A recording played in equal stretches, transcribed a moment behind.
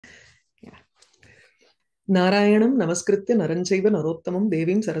नारायणं नमस्कृत्य नरं चैव नरोत्तमं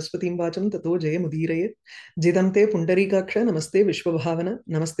देवीं सरस्वतीं वाचं ततो जयमुदीरयेत् जिदन्ते पुण्डरीकाक्ष नमस्ते विश्वभावन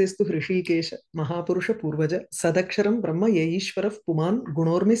नमस्तेस्तु हृषीकेश महापुरुष पूर्वज सदक्षरं ब्रह्म य ईश्वरः पुमान्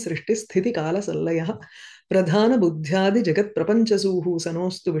गुणोर्मि सृष्टिस्थितिकालसल्लयः प्रधानबुद्ध्यादिजगत्प्रपञ्चसूः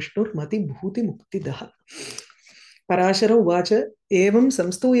सनोऽस्तु विष्णुर्मतिभूतिमुक्तिदः पराशर उवाच एवं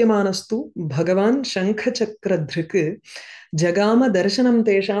संस्तूयमानस्तु भगवान् शङ्खचक्रधृक् जगाम दर्शनं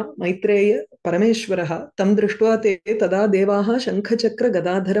तेषां मैत्रेय परमेश्वरः तं दृष्ट्वा ते तदा देवाः शङ्खचक्र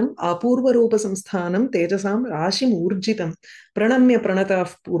गदाधरम् आपूर्वरूपसंस्थानं तेजसां राशिमूर्जितं प्रणम्य प्रणताः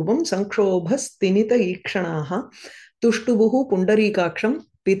पूर्वं संक्षोभस्तिमित ईक्षणाः तुष्टुवुः पुण्डरीकाक्षं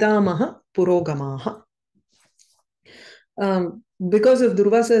पितामह पुरोगमाः. Because of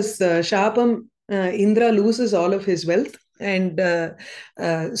Durvasa's shapam, Indra loses all of his wealth, and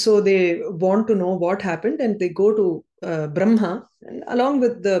so they want to know what happened, and they go to Brahma, and along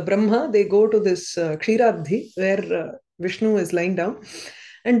with the Brahma they go to this Kshiradhi where Vishnu is lying down,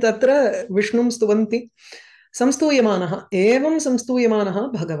 and tatra Vishnum stuvanti samstuyamanaha evam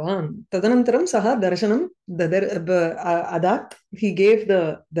samstuyamanaha bhagavan tadanantaram saha darshanam adat. He gave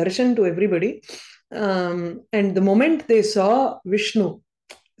the darshan to everybody, and the moment they saw Vishnu,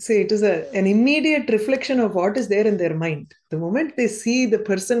 see, it is an immediate reflection of what is there in their mind. The moment they see the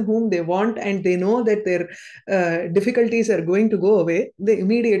person whom they want and they know that their difficulties are going to go away, they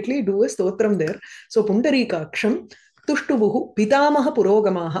immediately do a stotram there. So, Pundarikaksham, Tushtubuhu, Pitamaha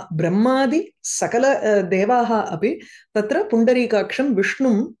Purogamaha, Brahmadi, Sakala Devaha Api, Tatra Pundarikaksham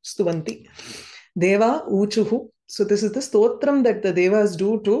Vishnum Stuvanti. Deva Uchuhu. So, this is the stotram that the Devas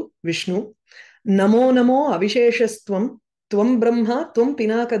do to Vishnu. Namo Namo Avisheshastvam. Tvam Brahma, Tvam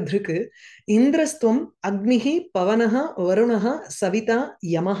Pinakadhrik, Indrastvam, Agnihi, Pavanaha, Varunaha, Savita,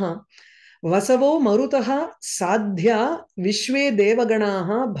 Yamaha, Vasavo, Marutaha, Sadhya, Vishwe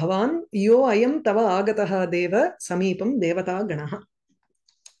Devaganaha, Bhavan, Yo Ayam Tava Agataha Deva, Samipam Devata Ganaha.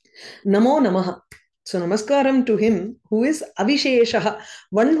 Namo Namaha. So Namaskaram to him who is Avisheshaha,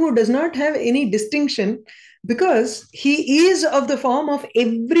 one who does not have any distinction because he is of the form of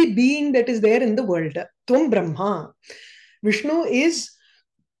every being that is there in the world. Tvam Brahma. Vishnu is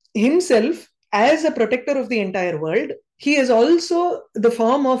himself as a protector of the entire world. He is also the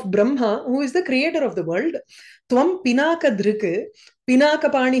form of Brahma, who is the creator of the world. Tvam Pinaka Dhrik.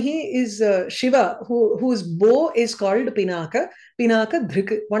 Pinaka Panihi is Shiva, whose bow is called Pinaka. Pinaka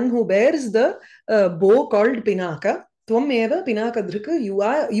Dhrik, one who bears the bow called Pinaka. Tvam eva Pinaka Dhrik.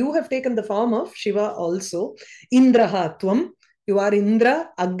 You have taken the form of Shiva also. Indraha Tvam. You are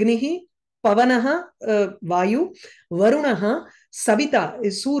Indra, Agnihi, Pavanaha, Vayu, Varunaha, Savita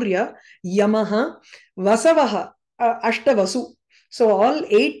is Surya, Yamaha, Vasavaha, Ashtavasu. So all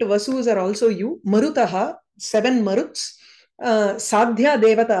 8 Vasus are also you. Marutaha, 7 Maruts. Sadhya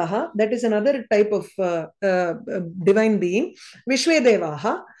Devataha, that is another type of divine being. Vishwe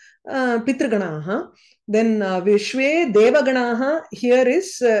Devaha, Pitraganaha. Then Vishwe Devaganaha, here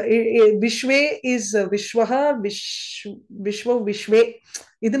is Vishwe is Vishwaha, Vishwa, Vishwe.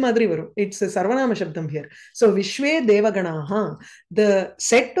 It's a Sarvanama Shabdam here. So Vishwe Devaganaha, the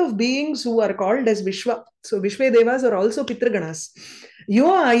set of beings who are called as Vishwa. So Vishwe Devas are also Pitraganas.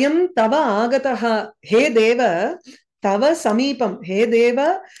 Yo ayam tava agataha, he Deva, tava samipam, he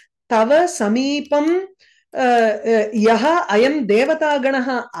Deva, tava samipam, yaha ayam devata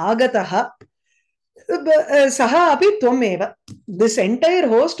ganaha agataha, saha api tvameva. This entire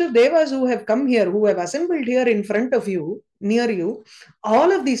host of devas who have come here, who have assembled here in front of you, near you,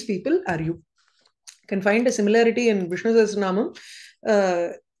 all of these people are you. You can find a similarity in Vishnu Sahasranamam.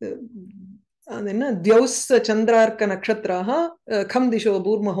 Dyaus Chandrarka Nakshatraha Kham Disho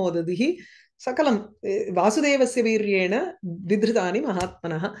Burmahodadihi Sakalam Vasudevasya Viryena Vidhritani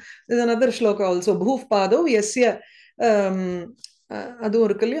Mahatmanaha. There's another shloka also. Bhuf Pado Yasya Adu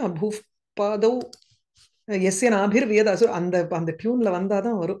Urkalya Bhuf Pado Yasya Nabhir Vyadasu and the tune Lavanda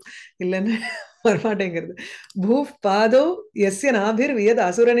or Illen Marmatangard. Bhuf Pado Yasya Nabhir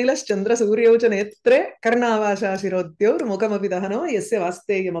Vyadasuranilas Chandra Suryocha Netre Karnavasha Shirodyor Mukamapidahano Yasya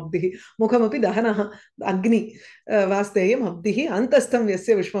Vasteyam Abdihi Mukamapidahana Agni Vasteyam Abdihi Antastam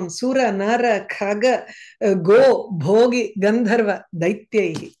Yasya Vishwam Sura Nara Khaga Go Bhogi Gandharva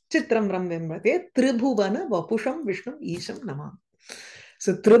Daityehi Chitram Ramvembate Tribhuvana Vapusham Vishnu Isham Namam.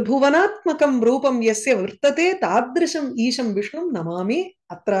 So Tribhuvanatmakam Rupam Yasya Vrtate Tadrisham Isham Vishnum Namami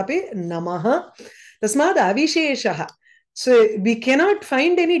Atrape Namaha Tasmad Avisheshaha. So we cannot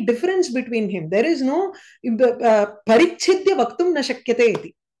find any difference between him. There is no Parichidya Vaktum Na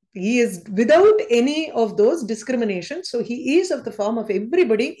Shakyate. He is without any of those discriminations. So he is of the form of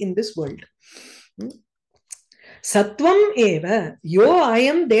everybody in this world. Sattvam eva yo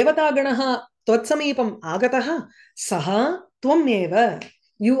ayam devataganaha Tvatsamipam agataha saha tvam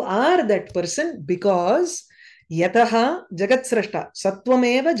you are that person because yataha jagatsrashta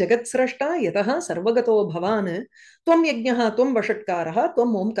satvameva jagatsrashta yataha sarvagato bhavan tvam yajnaha tvam vashatkaraha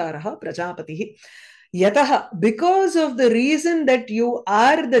tvam omkaraha prajapatihi. Yataha, because of the reason that you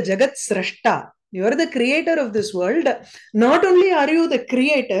are the jagatsrashta, you are the creator of this world. Not only are you the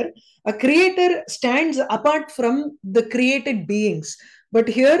creator, a creator stands apart from the created beings, but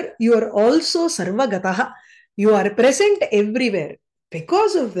here you are also sarvagataha. You are present everywhere.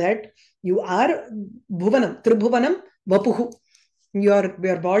 Because of that, you are bhuvanam, tribhuvanam, vapuhu. Your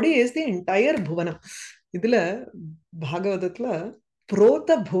body is the entire bhuvanam. Idila bhagavatatla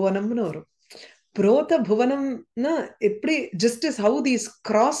prota bhuvanam no. Prota bhuvanam na just as how these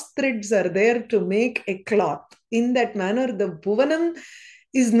cross threads are there to make a cloth. In that manner, the bhuvanam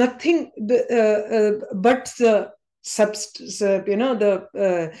is nothing but the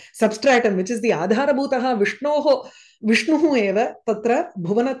substratum, which is the adharabhutaha Vishnuhu eva tatra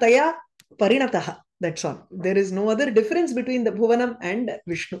bhuvanataya parinataha. That's all. There is no other difference between the bhuvanam and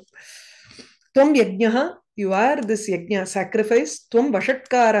Vishnu. Tvam yajnaha, you are this yajna, sacrifice. Tvam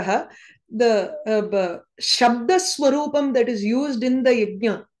vashatkaraha, the shabda swarupam that is used in the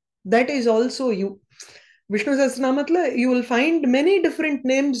yajna, that is also you. Vishnu Sahasranamatla, you will find many different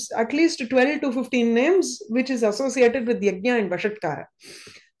names, at least 12 to 15 names, which is associated with yajna and vashatkara.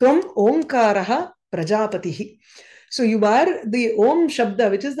 Tvam omkaraha prajapatihi. So you are the Om Shabda,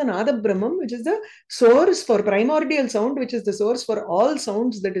 which is the Nada Brahman, which is the source for primordial sound, which is the source for all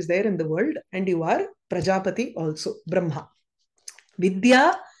sounds that is there in the world. And you are Prajapati also, Brahma.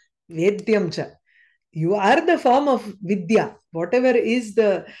 Vidya Vedyam cha. You are the form of Vidya. Whatever is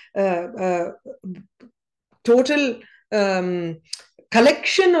the total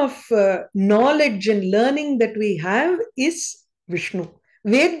collection of knowledge and learning that we have is Vishnu.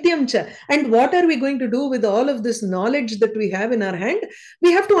 Vedyam cha. And what are we going to do with all of this knowledge that we have in our hand?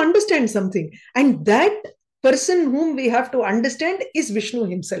 We have to understand something. And that person whom we have to understand is Vishnu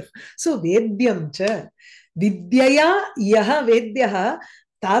himself. So Vedyam cha. Vidyaya yaha vedyaha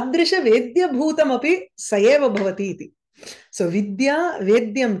tadrisha vedya bhutam api sayeva bhavati iti. So Vidya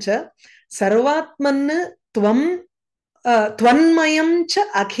Vedyam cha sarvatman tvam tvanmayam cha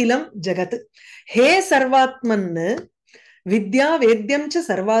akhilam jagat. He sarvatman Vidya Vedyam cha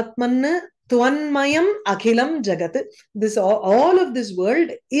sarvatman tvanmayam akhilam jagat. This all of this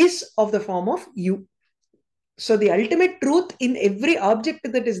world is of the form of you. So the ultimate truth in every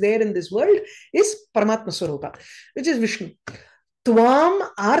object that is there in this world is Paramatma Swarupa, which is Vishnu. Tvam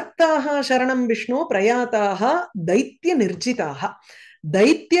artaha sharanam Vishnu prayataha daitya nirjitaha.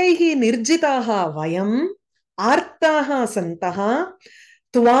 Daityaihi nirjitaha vayam artaha santaha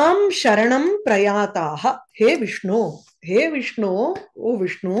tvam sharanam prayataha. He Vishnu, O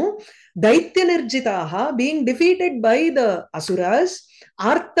Vishnu, daitya nirjitaha, being defeated by the asuras,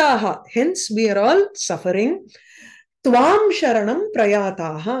 artaha, hence we are all suffering. Tvam sharanam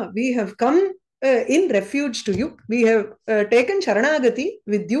prayataha, we have come in refuge to you. We have taken sharanagati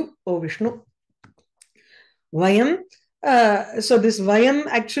with you, O Vishnu. Vayam. So this Vayam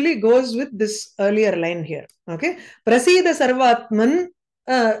actually goes with this earlier line here. Okay. Prasida sarvatman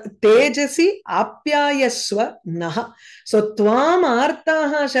tejasi apyayasva naha. So tvam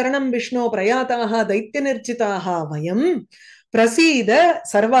artaha sharanam Vishnu prayataha daityanirchitaha vayam. Prasida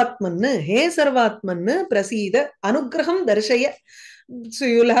sarvatman. He sarvatman prasida anugraham darshaya. So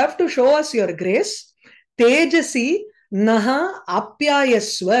you'll have to show us your grace. Tejasi naha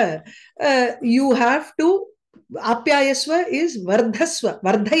apyayasva. You have to Apyayasva is vardhasva,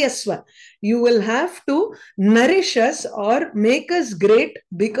 vardhayasva. You will have to nourish us or make us great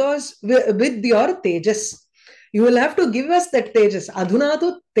because with your tejas. You will have to give us that tejas.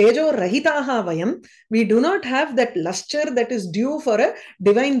 Adhunatu tejo rahitaha vayam. We do not have that luster that is due for a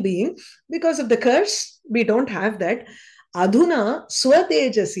divine being. Because of the curse, we don't have that. Adhuna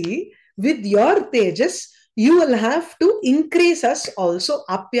swatejasi, with your tejas, you will have to increase us also.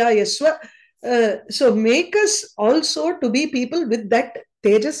 Apyayasva. So make us also to be people with that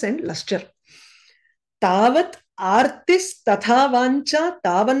tejas and luster. Tavat artis tatha vancha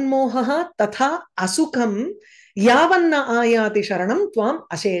tavan mohaha tatha asukam yavanna ayati sharanam tvam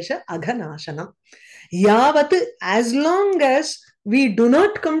ashesha aghanashanam. Yavat, as long as we do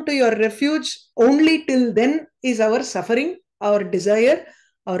not come to your refuge, only till then is our suffering, our desire,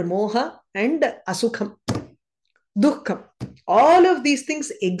 our moha and asukam, dukkham. All of these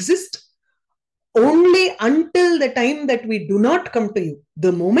things exist only until the time that we do not come to you.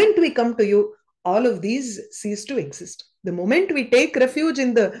 The moment we come to you, all of these cease to exist. The moment we take refuge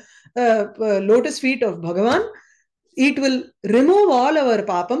in the lotus feet of Bhagavan, it will remove all our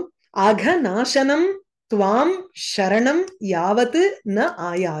papam, Aghanashanam tvam sharanam yavat na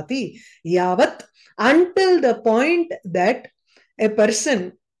ayati. Yavat, until the point that a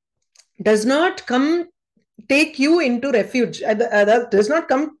person does not come take you into refuge, does not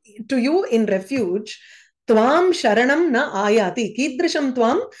come to you in refuge, tvam sharanam na ayati. Kidrisham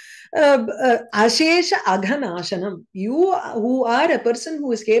tvam ashesha aghanashanam. You who are a person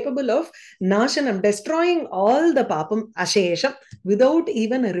who is capable of nashanam, destroying all the papam, ashesha, without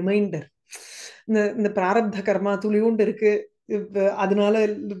even a reminder. இந்த பிராரப்த கர்மா துளியுண்டு இருக்கு, அதனால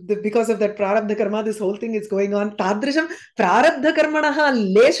because of that prarabdha karma this whole thing is going on. Tadrisham prarabdha karmanaha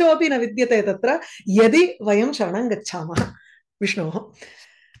leshopi na vidyate tatra yadi vayam sharanam gacchamaha Vishnoh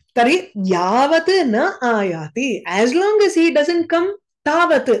tari yavat na ayati. As long as he doesn't come,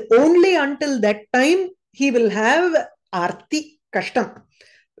 tavat, only until that time he will have arti, kashtam,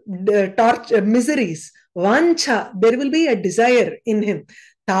 torture, miseries, vancha, there will be a desire in him.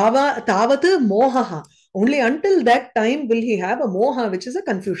 Tavat mohaha, only until that time will he have a moha, which is a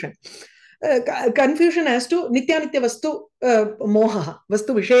confusion. Confusion as to nityanitya vastu moha,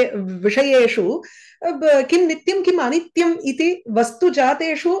 vastu vishayeshu kim nityam kim anityam iti vastu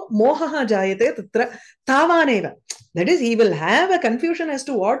jateshu moha jayate tatra tavaneva. That is, he will have a confusion as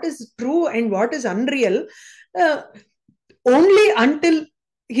to what is true and what is unreal, only until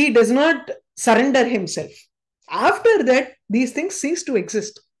he does not surrender himself. After that, these things cease to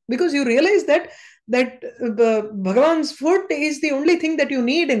exist, because you realize that Bhagavan's food is the only thing that you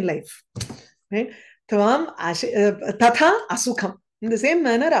need in life. Right? Tatha asukham. In the same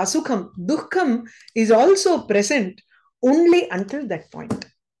manner, asukham, dukkham is also present only until that point.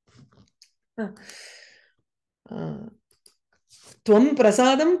 Tvam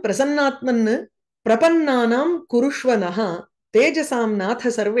prasadam prasannatman prapannanam kurushvanaha tejasam natha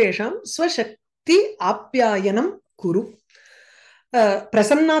sarvesham swashakti apyayanam kuru.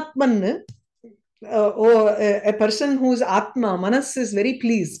 Prasannatman, a person whose atma, manas, is very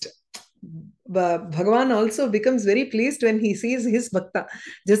pleased. Bhagavan also becomes very pleased when he sees his bhakta.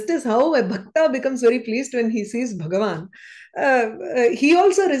 Just as how a bhakta becomes very pleased when he sees Bhagavan, he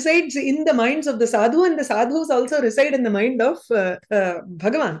also resides in the minds of the sadhu, and the sadhus also reside in the mind of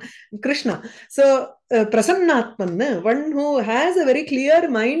Bhagavan, Krishna. So, prasannatman, one who has a very clear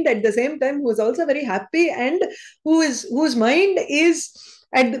mind at the same time, who is also very happy, and whose mind is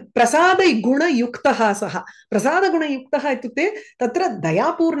at prasada guna yuktaha saha. Prasada guna yuktaha itukte tatra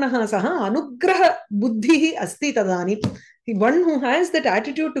dayapurnaha saha anugraha buddhihi asti tadani. One who has that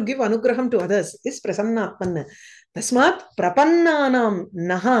attitude to give anugraham to others is prasannatman. Tasmat prapannanam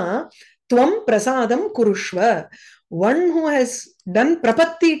naha tvam prasadam kurushva. One who has done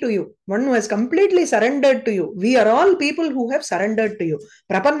prapatti to you, one who has completely surrendered to you. We are all people who have surrendered to you.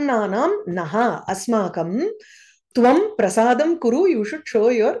 Prapannanam naha asmakam tvam prasadam kuru. You should show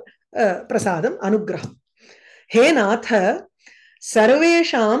your prasadam, anugraham. He natha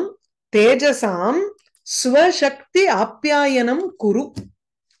sarvesham tejasam swashakti apyayanam kuru.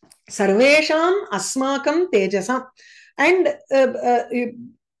 Sarvesham asmakam tejasam. And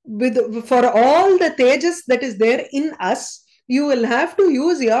for all the tejas that is there in us, you will have to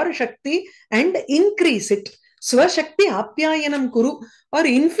use your shakti and increase it. Swashakti apyayanam kuru, or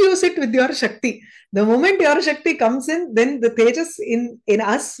infuse it with your shakti. The moment your shakti comes in, then the tejas in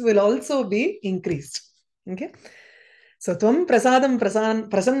us will also be increased. Okay. So, tvam prasadam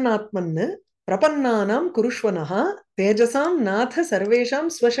prasannatman prapannanam kurushvanaha tejasam natha sarvesham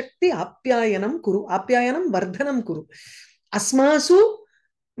swashakti apyayanam kuru. Apyayanam vardhanam kuru. Asmasu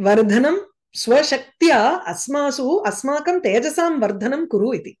vardhanam swashaktya asmasu asmakam tejasam vardhanam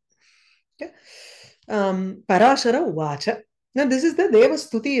kuru iti. Okay. Parāśara uvacha. Now this is the Deva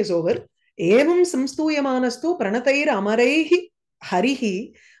Stuti is over. Evam samstuyamanastu pranatair amaraihi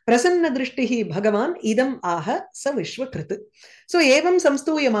harihi prasanna drishtihi bhagavan idam aha sa vishvakrit. So evam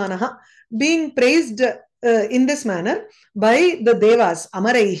samstuyamanaha, being praised in this manner by the devas,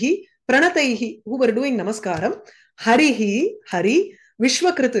 amaraihi, pranataihi, who were doing namaskaram, harihi, hari,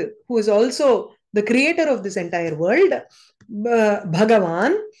 vishvakrit, who is also the creator of this entire world,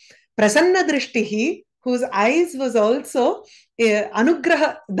 bhagavan, prasanna drishtihi, whose eyes was also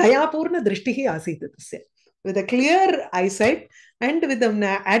anugraha, dayapurna drishtihi asitasya, with a clear eyesight and with an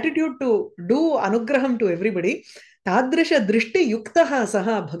attitude to do anugraham to everybody. Tadrisha drishti yuktaha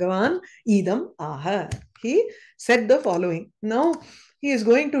saha bhagavan idam aha. He said the following. Now he is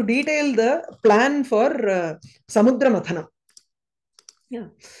going to detail the plan for samudra mathanam. Yeah.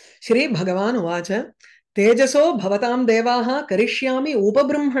 Shri Bhagavan uvacha tejaso bhavatam devaha karishyami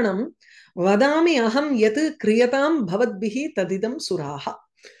upabrahmanam vadami aham yat kriyatam bhavadbihi tadidam suraha.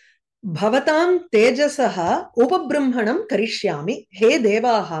 Bhavatam tejasaha upabrahmanam karishyami. Hey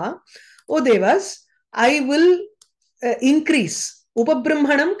devaha, O devas, I will increase.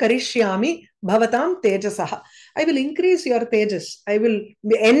 Upabrahmanam karishyami bhavatam tejasaha. I will increase your tejas. I will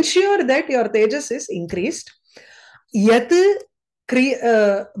ensure that your tejas is increased. Yat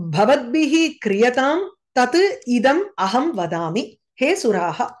bhavadbihi kriyatam tat idam aham vadami. He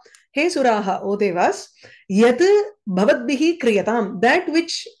suraha. He suraha, O devas, yat bhavadbihi kriyatam, that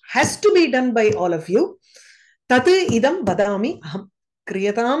which has to be done by all of you, tat idam vadami aham.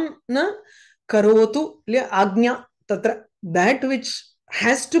 Kriyatam na karotu agnya tatra, that which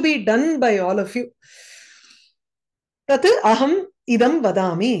has to be done by all of you. Tat aham idam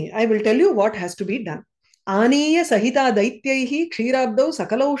vadami. I will tell you what has to be done. Aniya sahita daityaihi kshirabdau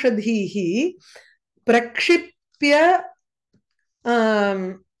sakalaushadhihi prakshipya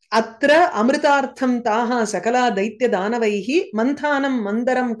atra amritartham taha sakala daitya danavaihi manthanam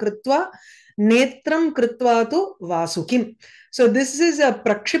mandaram kritva netram kritva tu vasukim. So this is a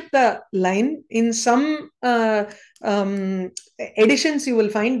prakshipta line. In some editions you will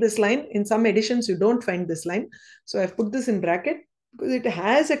find this line. In some editions you don't find this line. So I've put this in bracket because it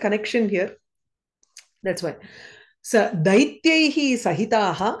has a connection here. That's why. So daityaihi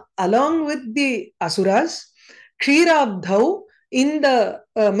sahitaha, along with the asuras, kshirabdhau, in the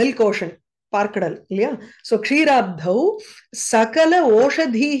milk ocean, Parkadal. Yeah. So kshirabdhau sakala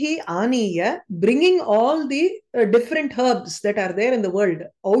oshadhihi aniya, bringing all the different herbs that are there in the world.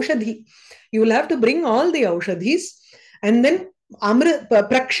 Oshadhi. You will have to bring all the oshadhis, and then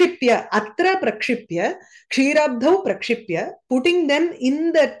prakshipya, atra prakshipya, kshirabdhau prakshipya, putting them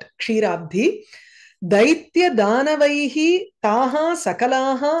in that kshirabdhi. Daitya danavaihi taha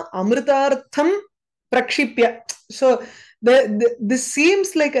sakalaha amritartham prakshipya. So this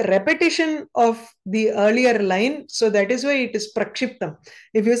seems like a repetition of the earlier line, so that is why it is prakshiptam.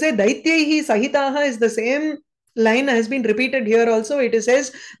 If you say daityaihi sahitaha is the same line has been repeated here also, it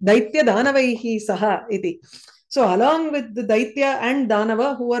says daitya danavaihi saha iti. So along with the daitya and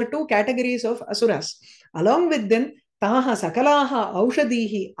danava, who are two categories of asuras, along with them, taha sakalaha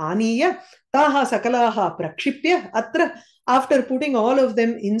aushadihi aniya, taha sakalaha prakshipya atra, after putting all of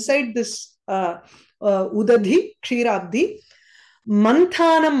them inside this udadhi, kshirabdhi,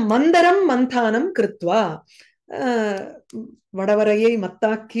 manthanam, mandaram manthanam kritva. Vadavaraye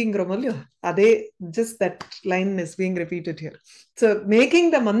mattakki, ade, just that line is being repeated here. So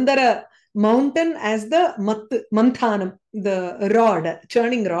making the mandara mountain as the manthanam, the rod,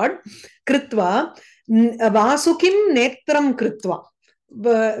 churning rod, kritva, vasukim netram kritva.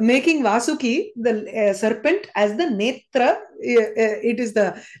 Making Vasuki, the serpent, as the netra, it is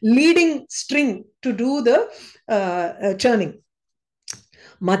the leading string to do the churning.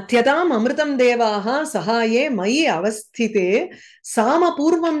 Matyatam amritam devaha sahaye mayi avasthite sama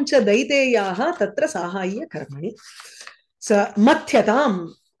purvam cha daiteyaha tatra sahaya karmani. So matyatam,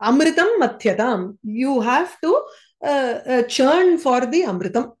 amritam matyatam, you have to churn for the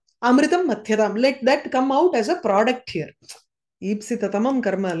amritam. Amritam matyatam, let that come out as a product here. Ipsitatamam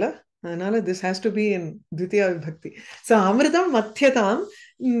karma, this has to be in Dvitiya Vibhakti. So amritam matyatam,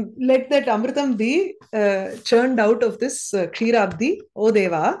 let that amritam be churned out of this kshirabdi, O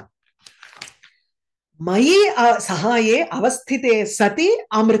deva. Mayi sahaye avasthite sati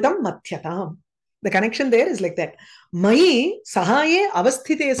amritam matyatam. The connection there is like that. Mayi sahaye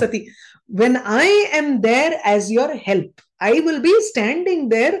avasthite sati. When I am there as your help, I will be standing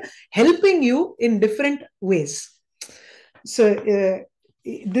there helping you in different ways. So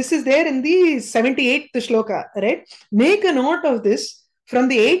this is there in the 78th shloka, right? Make a note of this. From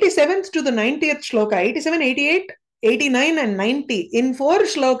the 87th to the 90th shloka, 87, 88, 89 and 90, in 4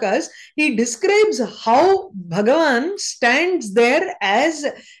 shlokas, he describes how Bhagavan stands there as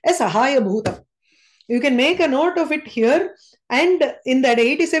a Sahaya Bhutam. You can make a note of it here, and in that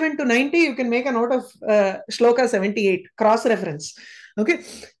 87 to 90, you can make a note of shloka 78, cross-reference. Okay,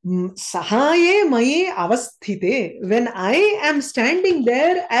 sahaye maye avasthite, when I am standing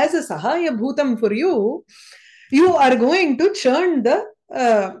there as a sahaya bhutam for you, you are going to churn the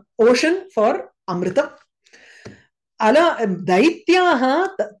ocean for amritam. Ala daityaha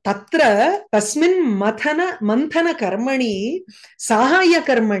tatra tasmin manthana karmani, sahaya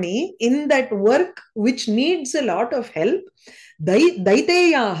karmani, in that work which needs a lot of help,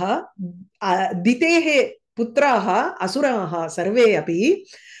 daiteyaha ditehe putraha asuraha sarve api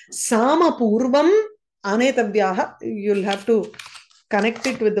sama purvam anetavyaha. You'll have to connect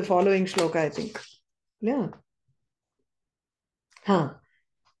it with the following shloka, I think. Yeah.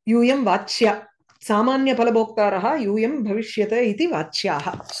 Yuyam vachya samanya phalabhoktaraha yuyam bhavishyata iti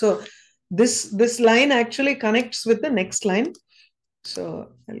vachyaha. So this line actually connects with the next line. So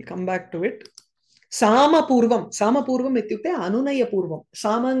I'll come back to it. Sama Purvam. Sama Purvam ityukte Anunaya Purvam.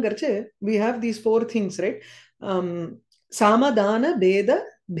 Sama ngarche, we have these four things, right? Sama, Dana, Beda,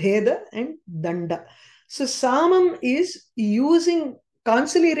 Bheda, and Danda. So Samam is using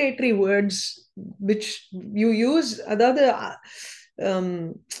conciliatory words which you use,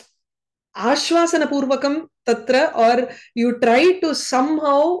 Ashvasana Purvakam Tatra, or you try to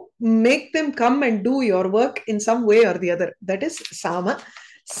somehow make them come and do your work in some way or the other. That is Sama.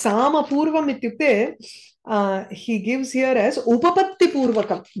 Sama Purvam ityukte, he gives here as Upapatti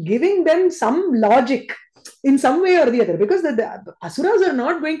Purvakam, giving them some logic in some way or the other, because the Asuras are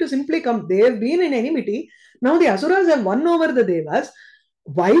not going to simply come. They have been in enmity. Now the Asuras have won over the Devas.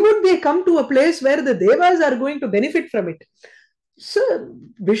 Why would they come to a place where the Devas are going to benefit from it? So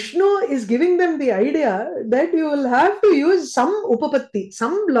Vishnu is giving them the idea that you will have to use some upapatti,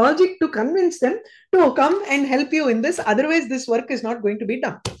 some logic to convince them to come and help you in this. Otherwise, this work is not going to be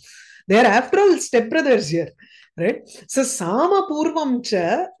done. They are, after all, stepbrothers here, right? So Sama Purvam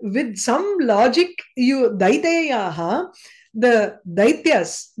cha, with some logic, you Daitayaha, the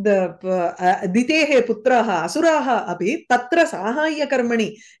Daityas, the Ditehe Putraha, Asuraha api, Tatra Sahaya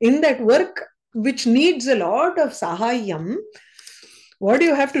Karmani, in that work which needs a lot of Sahayam, what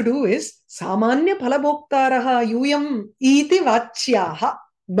you have to do is Samanya Phalabhoktaraha Yuyam iti Vachyaha.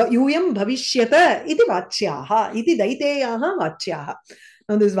 Yuyam Bhavishyata iti Vachyaha. Iti Daiteyaha Vachyaha.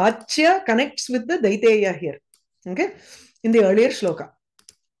 Now this Vachya connects with the Daiteya here. Okay? In the earlier shloka.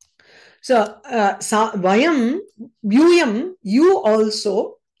 So Vayam, Yuyam, you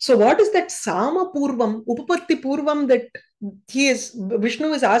also. So what is that Sama Purvam, Upapatti Purvam that Vishnu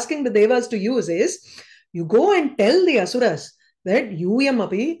is asking the Devas to use is, you go and tell the Asuras that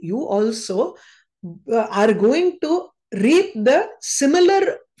you also are going to reap the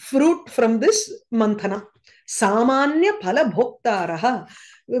similar fruit from this manthana. Samanya phala bhoktaraha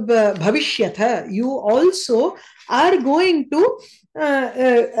bhavishyatha. You also are going to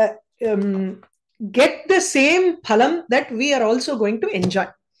get the same phalam that we are also going to enjoy.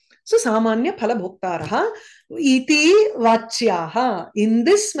 So samanya phala bhoktaraha iti vachyaha. In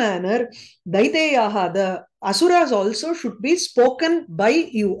this manner, daiteyaha, the Asuras also should be spoken by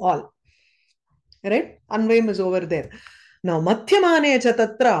you all. Right? Anvayam is over there. Now, Mathyamane cha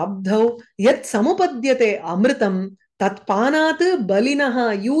tatra abdhau yat samupadyate amritam tat panat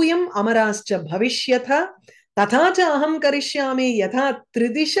balinaha yuyam amarascha bhavishyatha tatha cha aham karishyami yatha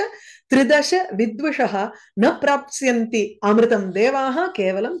tridasha vidvishaha na prapsyanti amritam devaha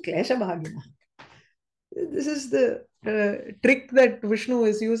kevalam klesha bhaginaha. This is the trick that Vishnu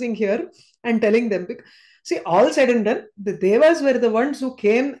is using here and telling them. See, all said and done, the Devas were the ones who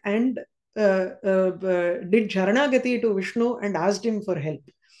came and did Sharanagati to Vishnu and asked him for help.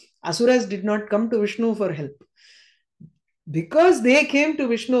 Asuras did not come to Vishnu for help. Because they came to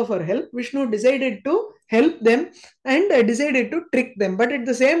Vishnu for help, Vishnu decided to help them and decided to trick them. But at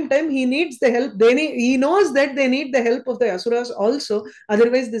the same time, he needs the help. He knows that they need the help of the Asuras also.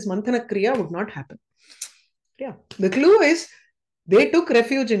 Otherwise, this Manthana Kriya would not happen. Yeah. The clue is they took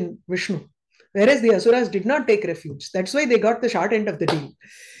refuge in Vishnu. Whereas the Asuras did not take refuge. That's why they got the short end of the deal.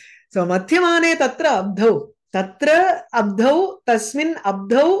 So, Mathyamane tatra abdhau. Tatra abdhau tasmin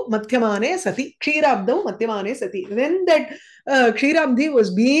abdhau mathyamane sati. Kshira abdhau mathyamane sati. When that Kshira abdhi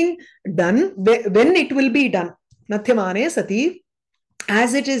was being done, when it will be done, mathyamane sati,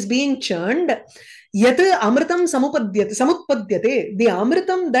 as it is being churned, yat amritam samutpadyate. The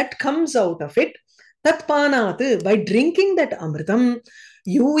amritam that comes out of it, tat panat, by drinking that amritam,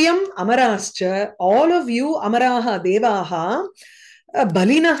 Yuyam amarascha, all of you amaraha devaha,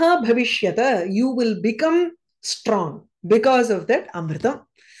 balinaha bhavishyata, you will become strong because of that amritam.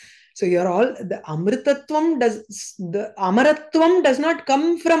 So you're all, the amaratvam does not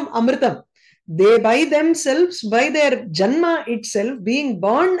come from amritam. They by themselves, by their janma itself, being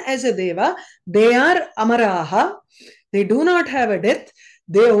born as a deva, they are amaraha. They do not have a death.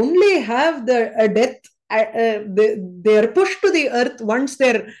 They only have a death. They are pushed to the earth once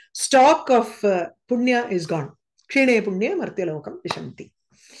their stock of punya is gone. Kshine punya martyalokam vishanti.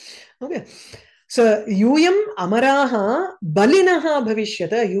 Okay. So, yuyam amaraha balinaha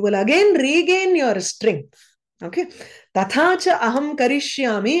bhavishyata. You will again regain your strength. Okay. Tathacha aham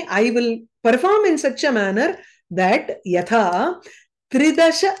karishyami. I will perform in such a manner that yatha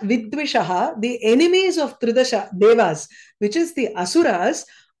tridasha vidvishaha, the enemies of tridasha devas, which is the asuras,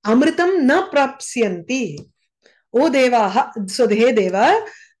 amritam na prapsyanti. O devaha, so he deva,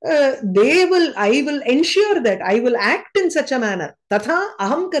 I will ensure that I will act in such a manner. Tatha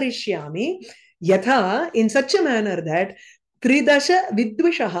aham karishyami, yatha, in such a manner that tridasha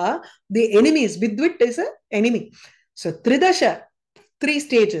vidvishaha, the enemies, vidvit is an enemy. So tridasha, three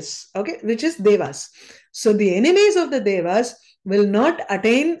stages, okay, which is devas. So the enemies of the devas will not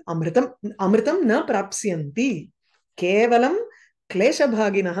attain amritam. Amritam na prapsyanti. Kevalam klesha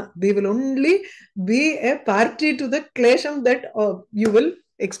bhaginaha. They will only be a party to the klesham that you will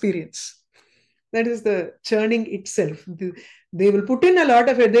experience. That is the churning itself. They will put in a lot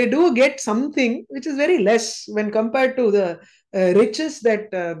of it. They do get something which is very less when compared to the riches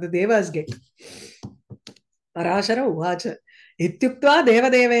that the devas get. Parāśara uvacha. Ityuktva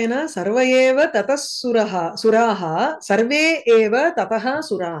devadevena sarva eva tatah suraha sarve eva tatah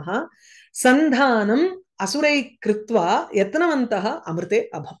suraha sandhanam asurai kritva yatnavantaha amrite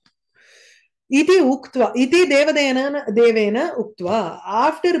abhav. Iti uktva, iti devena uktva.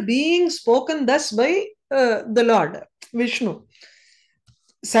 After being spoken thus by the Lord Vishnu,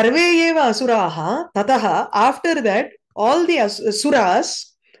 sarve eva asuraha tataha. After that, all the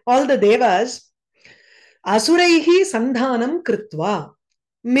suras, all the devas, asuraihi sandhanam kritva,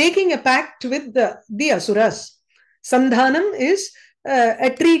 making a pact with the asuras. Sandhanam is a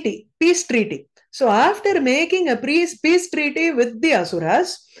treaty, peace treaty. So after making a peace treaty with the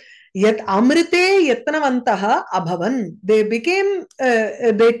asuras, yet amrite yatnavantaha abhavan, they became,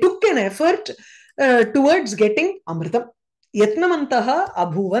 they took an effort towards getting amritam. Yatnavantaha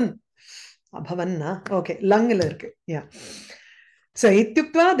abhuvan. Abhavan na? Okay, langil irukku. Yeah. So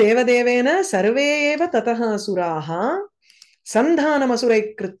ityuktva devadevena sarve eva tataha suraha sandhanam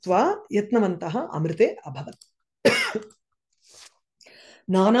asurai kritva yatnavantaha amrite abhavan.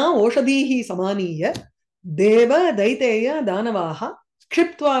 Nana oshadhihi samaniya deva daiteya danavaha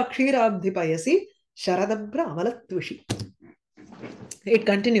kshiptva kshirabdhipayasi sharadabra amalatvishi. It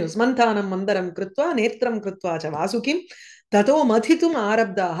continues. Manthanam mandaram kritva netram kritva cha vasukim tato mathitum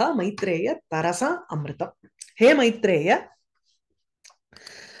arabdaha maitreya tarasa amritam. He maitreya,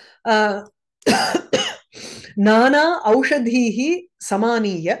 Nana aushadhihi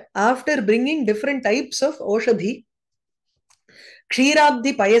samaniya, after bringing different types of oshadhi,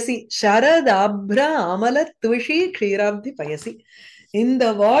 kshirabdhi payasi, sharadabra amalatvishi kshirabdhi payasi. In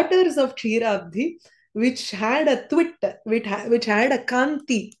the waters of kshirabdhi, which had a twit, which had a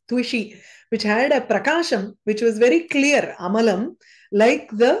kanti, twishi, which had a prakasham, which was very clear, amalam, like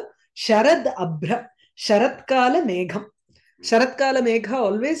the sharad abra, sharatkala megham. Sharatkala megha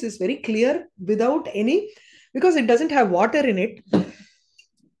always is very clear without any, because it doesn't have water in it.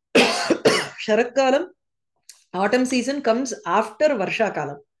 Sharatkalam, autumn season, comes after Varsha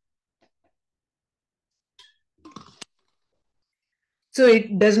Kalam. So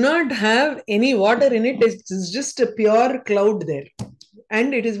it does not have any water in it. It's just a pure cloud there.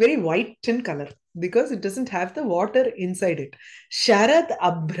 And it is very white in color because it doesn't have the water inside it. Sharad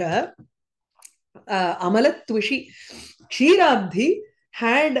Abra Amalat Twishi. Kshirabdhi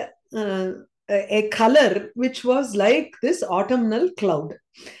had a color which was like this autumnal cloud.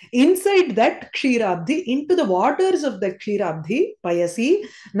 Inside that Kshirabdhi, into the waters of the Kshirabdhi, Payasi,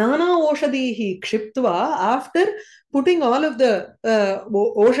 Nana Oshadhihi Kshiptva, after putting all of the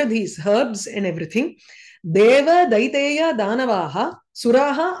Oshadhis, herbs and everything, Deva, Daiteya, Danavaha,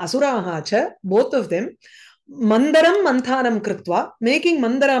 Suraha, Asuraha cha, both of them, Mandaram Manthanam Kritva, making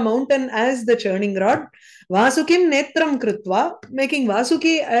Mandara mountain as the churning rod, Vasukim Netram Kritva, making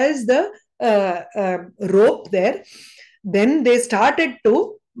Vasuki as the rope there. Then they started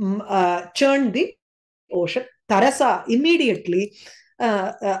to churn the ocean. Tarasa, immediately,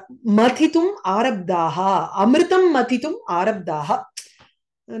 Mathitum Arabdaha, Amritam Mathitum Arabdaha.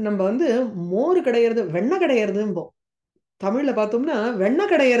 நம்ம வந்து மோர் கிடையாது வெண்ணெய் கிடையாதும்போ தமிழ்ல பார்த்தோம்னா வெண்ணெய்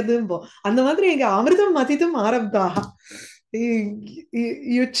கிடையாதும்போ அந்த மாதிரி இங்க அமிர்தம் மதித்தும் ஆரப்தாக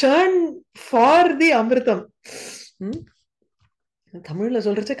யூ churn for the அமிர்தம் தமிழ்ல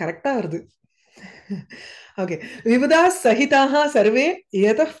சொல்றச்ச கரெக்டா வருது okay விபுதா சகிதாக survey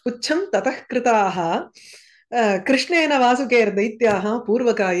யதः புச்சம் ததः கிருதாக கிருஷ்ணேன வாசுகேர் தைத்யாக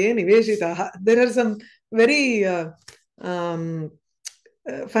பூர்வகாயே நிவேஷிதாக there are some very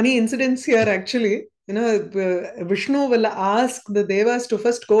funny incidents here actually. You know, Vishnu will ask the devas to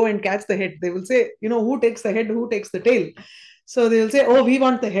first go and catch the head. They will say, you know, who takes the head, who takes the tail? So they will say, oh, we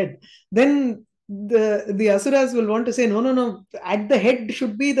want the head. Then the asuras will want to say, no, at the head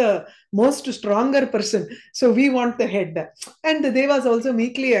should be the most stronger person. So we want the head. And the devas also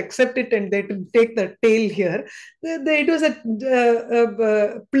meekly accept it and they take the tail here. It was a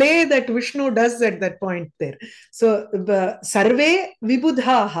play that Vishnu does at that point there. So sarve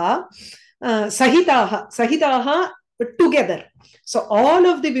vibudhaha sahitaha together. So all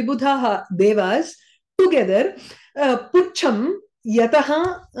of the vibudhaha devas together pucham yataha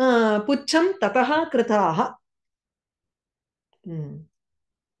pucham tataha kritaha.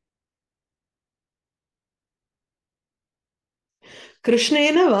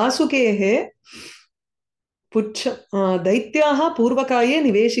 Krishnena Vasukehe Pucham Daityaha Purvakaye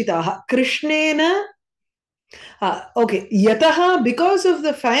Niveshitaha. Krishnena okay, Yataha, because of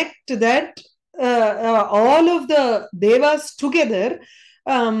the fact that all of the devas together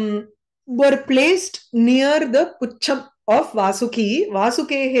were placed near the Pucham of Vasuki,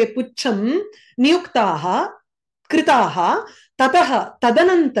 Vasukehe Pucham Niyuktaha, Kritaha, Tataha,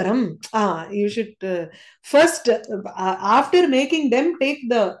 Tadanantaram. You should first, after making them take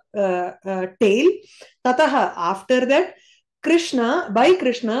the tail, Tataha, after that, by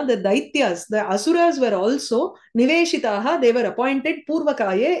Krishna, the Daityas, the Asuras were also Niveshitaha, they were appointed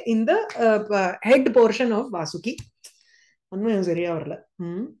Purvakaye in the head portion of Vasuki.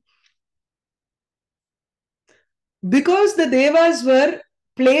 Because the Devas were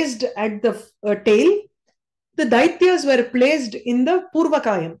placed at the tail, the Daityas were placed in the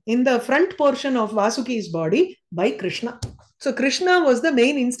Purvakayam, in the front portion of Vasuki's body by Krishna. So Krishna was the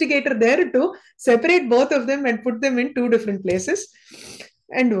main instigator there to separate both of them and put them in two different places.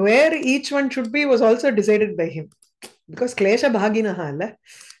 And where each one should be was also decided by him. Because Klesha Bhaginaha,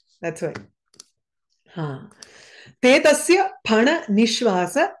 that's why. Te tasya phana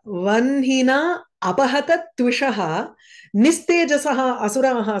nishvasa vanhina apahata tvishaha nistejasaha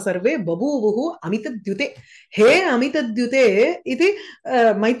asuraha sarve babuvuhu amitadyute. He amitadyute iti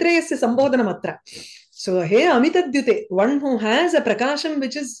Maitreyasya sambodhanamatra. So, hey Amitadyute, one who has a prakasham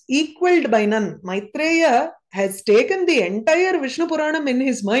which is equaled by none. Maitreya has taken the entire Viṣṇupurāṇam in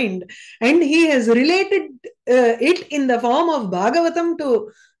his mind and he has related it in the form of bhagavatam to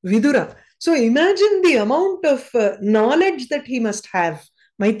Vidura. So imagine the amount of knowledge that he must have,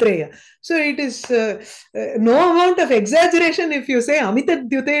 Maitreya. So it is no amount of exaggeration if you say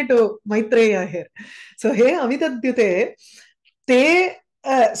Amitadyute to Maitreya here. So, hey Amitadyute, te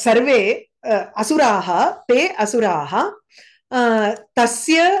sarve asuraha, te asuraha,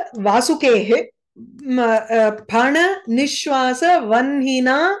 tasya vasukehe, phana nishwasa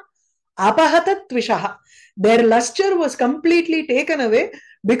vanhina apahatatvishaha. Their luster was completely taken away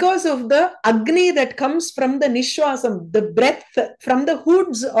because of the agni that comes from the nishwasam, the breath from the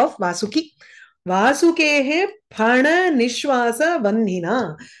hoods of Vasuki. Vasukehe phana nishwasa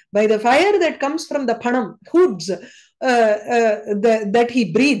vanhina. By the fire that comes from the phanam, hoods, that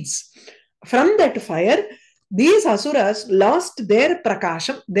he breathes. From that fire, these asuras lost their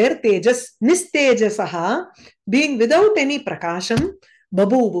prakasham, their tejas, nistejasaha, being without any prakasham,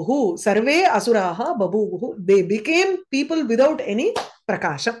 babuvuhu, sarve asuraha babuvuhu. They became people without any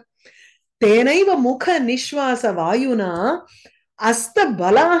prakasham. Tenaiva mukha nishvasa vayuna asta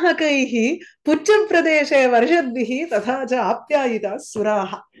balahakaihi pucham pradeshe varshadvihi tatha cha apyayita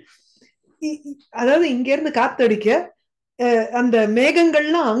suraha. அதாவது இங்க இருந்து காத்தடிக்க அந்த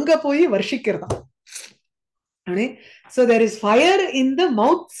மேகங்கள்லாம் அங்க போய் வர்ஷிக்கிறதா. So there is fire in the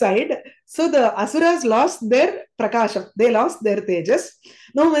mouth side. So the asuras lost their prakasham. They lost their tejas.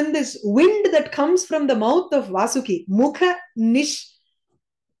 Now when this wind that comes from the mouth of Vasuki, mukha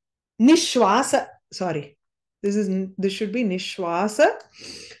nishwasa, sorry, this should be nishwasa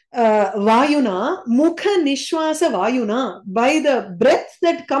vayuna, mukha nishwasa vayuna, by the breath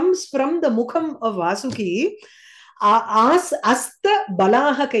that comes from the mukham of Vasuki, asta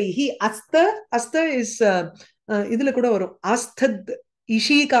balahakaihi. Asta is idhula kuda varum asthad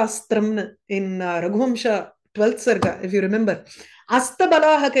ishikastram in Raghuvamsha 12th sarga, if you remember. Asta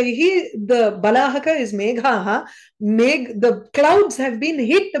balahakaihi, the balahaka is meghaha. The clouds have been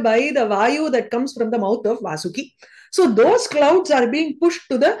hit by the vayu that comes from the mouth of Vasuki. So those clouds are being pushed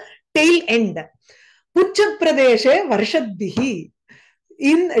to the tail end. Pucha pradeshe varshadvihi.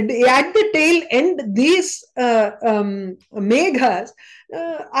 At the tail end, these meghas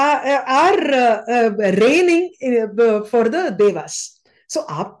are raining for the devas. So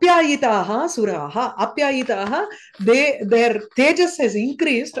apyayitaha suraha, apyayitaha, their tejas has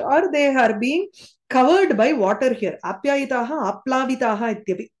increased or they are being covered by water here. Apyayitaha aplavitaha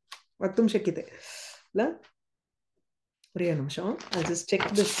ityapi vaktum shakyate. I'll just check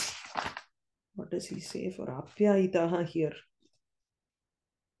this. What does he say for apyayitaha here?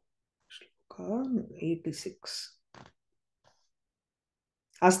 86.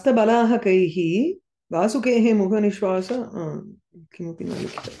 Asta balahakaihi vasukehe mukhanishwasa kimapi na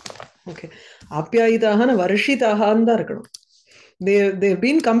likhita. Okay. Apyayitaha na varshitaha anda irukkanum. They've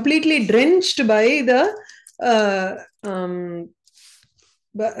been completely drenched by the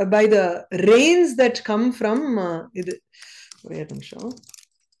rains that come from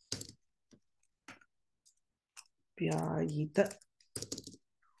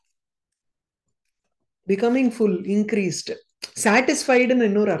becoming full, increased. satisfied in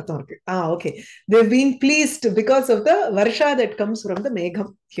innor artham irukku. Okay, they've been pleased because of the varsha that comes from the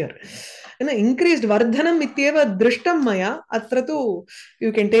megham here. Increased vardhanam ityeva drishtam maya, atra tu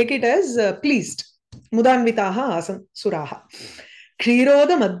you can take it as pleased. Mudanvitaha asan suraha.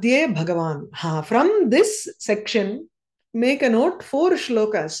 Kshiroda madhye bhagavan. From this section, make a note, 4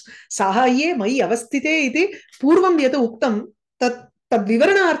 shlokas. Sahaye mai avasthite iti purvam yata uktam tat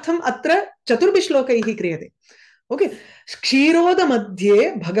vivaranartham atra chaturbi shlokaihi kriyate. Okay. Kshiroda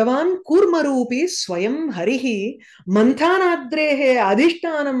madhye bhagavan kurmarupi swayam harihi manthanadrehe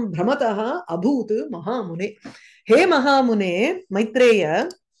adhishtanam bhramataha abhut mahamune. He mahamune, Maitreya,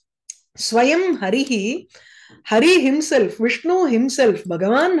 swayam harihi, Hari himself, Vishnu himself,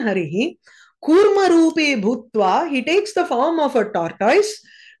 Bhagavan Harihi, Kurma Rupi Bhutva, he takes the form of a tortoise.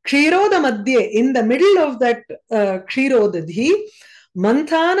 Kshiroda Madhye, in the middle of that Kshirodadhi,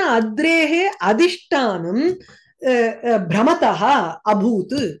 Manthana Adrehe Adhishtanam Bhramataha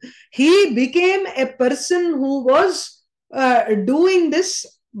Abhut. He became a person who was doing this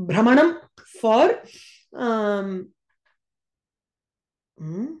Brahmanam for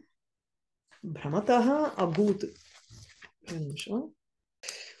Bhramataha abhut.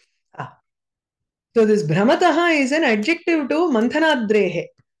 So this Bhramataha is an adjective to Manthanadrehe.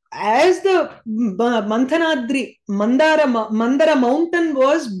 As the Manthanadri, Mandara mountain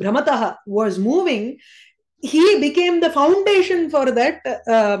was Bhramataha, was moving, he became the foundation for that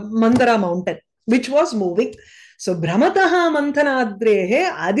Mandara mountain, which was moving. So Bhramataha Manthanadrehe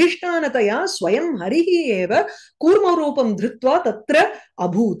Adhishtanataya Swayam Harihi eva Kurmarupam Dhrutva Tatra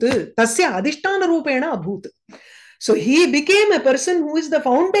Abhut. Tasya Adhishtana Rupena Abhut. So he became a person who is the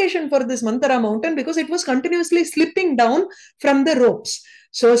foundation for this Mantara mountain because it was continuously slipping down from the ropes.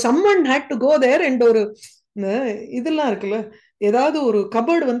 So someone had to go there and இதெல்லாம் இருக்குல்ல, ஏதாவது ஒரு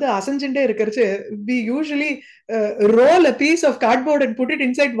cupboard வந்து அசைஞ்சுட்டே இருக்கிறச்சு, we usually roll a piece of cardboard and put it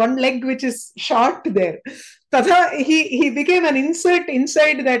inside one leg which is short there. Tatha he became an insert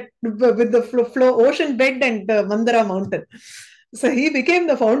inside that with the ocean bed and Mandara mountain. So he became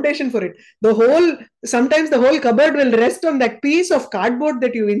the foundation for it. Sometimes the whole cupboard will rest on that piece of cardboard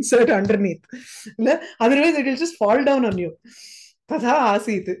that you insert underneath. Otherwise it will just fall down on you. Tatha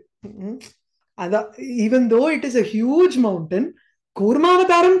asit. Even though it is a huge mountain,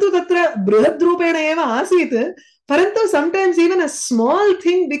 Kurmavataram tu tatra brihadrupena eva asit, parantu sometimes even a small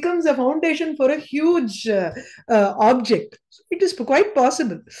thing becomes a foundation for a huge object. It is quite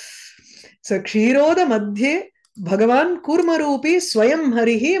possible. So Kshiroda Madhye Bhagavan Kurmarupi Swayam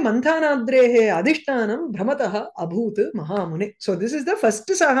Harihi Manthanadrehe Adhishtanam Bhramataha Abhut Mahamune. So this is the first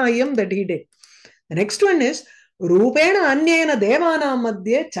Sahayam that he did. The next one is Rupena Anyena Devanam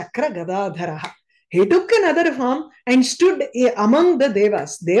Madhye Chakra Gadadharaha. He took another form and stood among the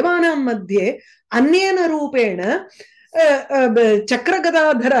Devas. Devanam Madhye Anyena Rupena Chakra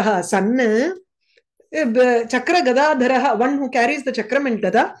Gadadharaha Sanna Chakra Gadadharaha, one who carries the Chakram and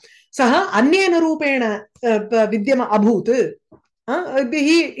Gada, Saha Anyena Rupena Vidyama Abhut.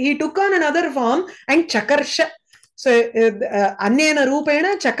 He took on another form and Chakarsha. So Anyena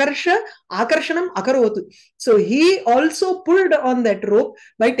Rupena Chakarsha Akarshanam Akarotu. So he also pulled on that rope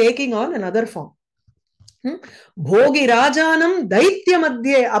by taking on another form. Bhogi Rajanam Daitya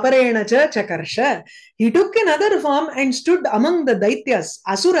Madhye Aparena cha Chakarsha. He took another form and stood among the Daityas,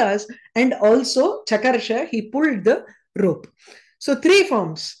 Asuras, and also Chakarsha. He pulled the rope. So 3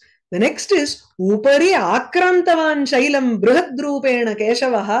 forms. The next is Upari Akrantavan Shailam Brihadrupena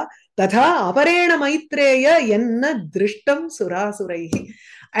Keshavaha Tatha Aparena Maitreya Yenna Drishtam Surasuraihi.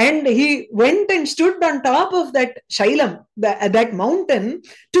 And he went and stood on top of that Shailam, that mountain,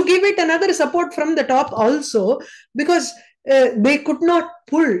 to give it another support from the top also, because they could not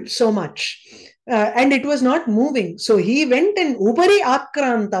pull so much. And it was not moving. So he went and Upari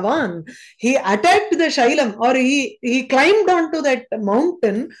Akrantavan. He attacked the Shailam, or he climbed onto that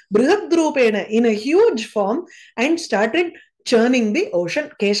mountain, Brihadrupena, in a huge form, and started churning the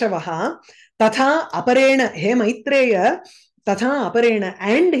ocean. Keshavaha, Tatha Aparena, He Maitreya, Tatha Aparena.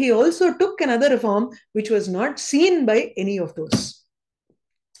 And he also took another form which was not seen by any of those.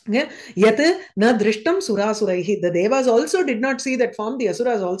 Yat na drishtam surasuraihi. The Devas also did not see that form. The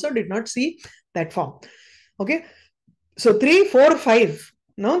Asuras also did not see that form. Okay. So 3, 4, 5.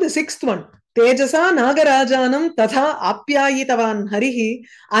 Now the 6th one. Tejasa Nagarajanam Tatha Apyayitavan Harihi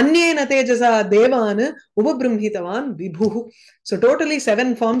Anyena Tejasa Devan Ubabramhitavan Vibhuhu. So totally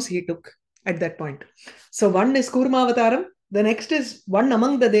 7 forms he took at that point. So 1 is Kurmavataram. The next is one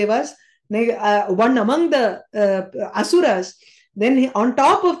among the Devas, one among the Asuras. Then on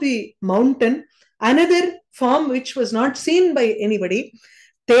top of the mountain, another form which was not seen by anybody.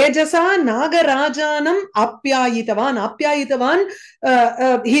 Tejasa Nagarajanam Apyayitavan,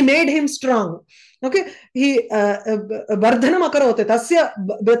 he made him strong. Okay, he Vardhanam akarote, tasya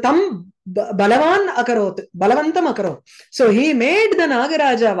tam Balavan akarot, Balavantam akarot. So he made the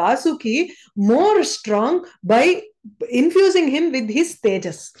Nagaraja Vasuki more strong by infusing him with his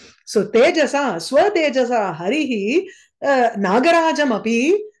tejas. So tejasa, swa tejasa harihi, Nagarajam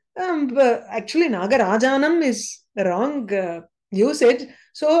api, actually Nagarajanam is wrong usage.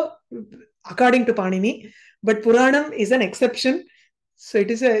 So according to Panini, but Puranam is an exception. So it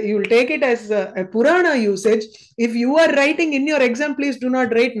is you will take it as a Purana usage. If you are writing in your exam, please do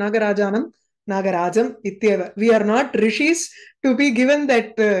not write Nagarajanam, Nagarajam, Ityeva. We are not rishis to be given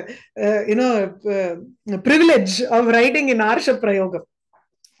that privilege of writing in Arsha Prayogam.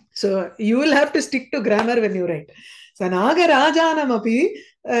 So you will have to stick to grammar when you write. So Nagarajanam api,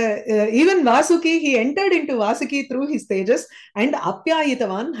 even Vasuki, he entered into Vasuki through his tejas, and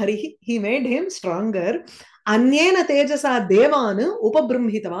Apyayitavan Harihi, he made him stronger. Anyena tejasa devanu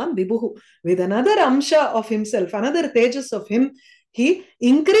upabrumhitavan vibhuhu. With another amsha of himself, another tejas of him, he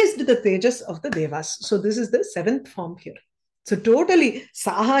increased the tejas of the devas. So this is the seventh form here. So totally,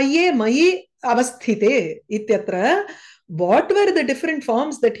 sahaye mayi avasthite ityatra. What were the different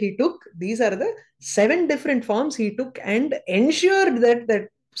forms that he took? These are the 7 different forms he took and ensured that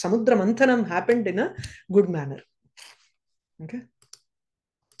Samudra Manthanam happened in a good manner. Okay.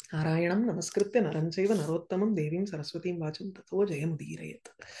 Narayanam namaskritya naranchaiva narottamam devim saraswatim vacham tato jayamudirayat.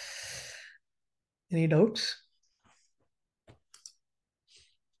 Any doubts?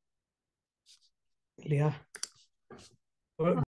 Yeah.